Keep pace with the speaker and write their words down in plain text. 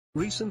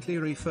Recently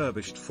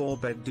refurbished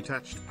 4-bed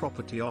detached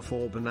property off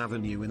Auburn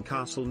Avenue in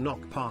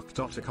Castleknock Park.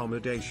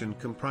 Accommodation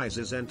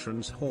comprises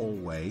entrance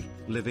hallway,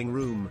 living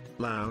room,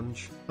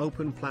 lounge,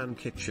 open plan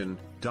kitchen,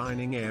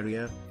 dining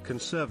area,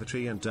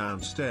 conservatory and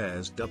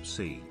downstairs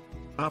WC.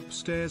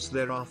 Upstairs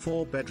there are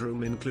 4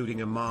 bedrooms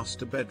including a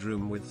master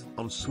bedroom with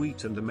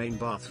ensuite and a main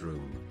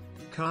bathroom.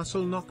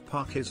 Castleknock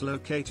Park is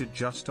located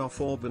just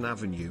off Auburn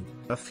Avenue,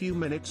 a few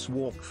minutes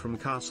walk from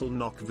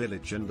Castleknock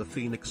Village and the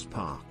Phoenix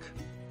Park.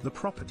 The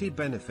property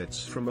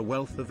benefits from a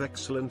wealth of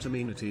excellent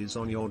amenities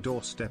on your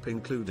doorstep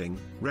including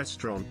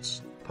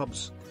restaurants,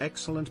 pubs,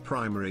 excellent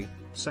primary,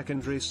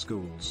 secondary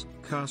schools,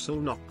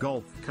 Castleknock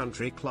Golf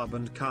Country Club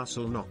and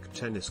Castleknock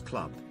Tennis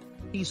Club.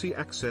 Easy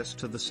access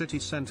to the city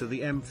centre,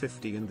 the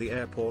M50 and the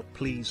airport.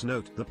 Please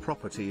note the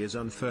property is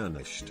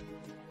unfurnished.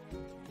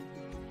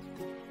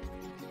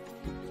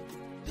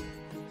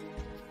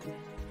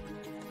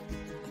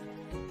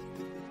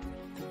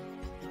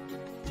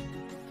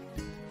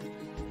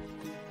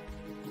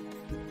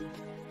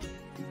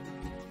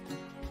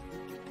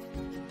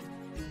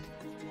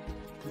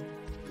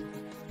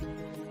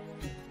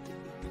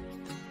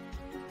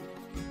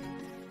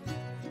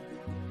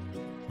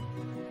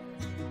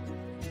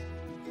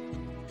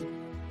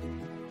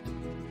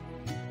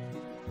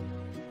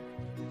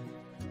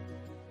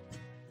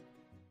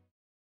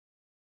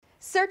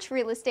 Search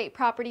real estate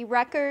property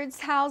records,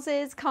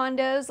 houses,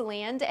 condos,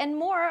 land, and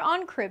more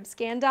on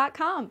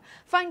cribscan.com.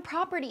 Find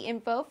property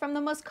info from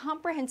the most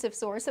comprehensive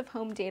source of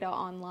home data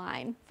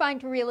online.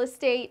 Find real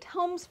estate,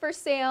 homes for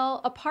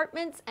sale,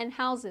 apartments, and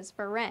houses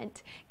for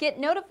rent. Get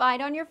notified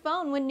on your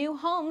phone when new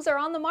homes are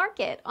on the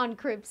market on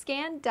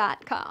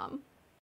cribscan.com.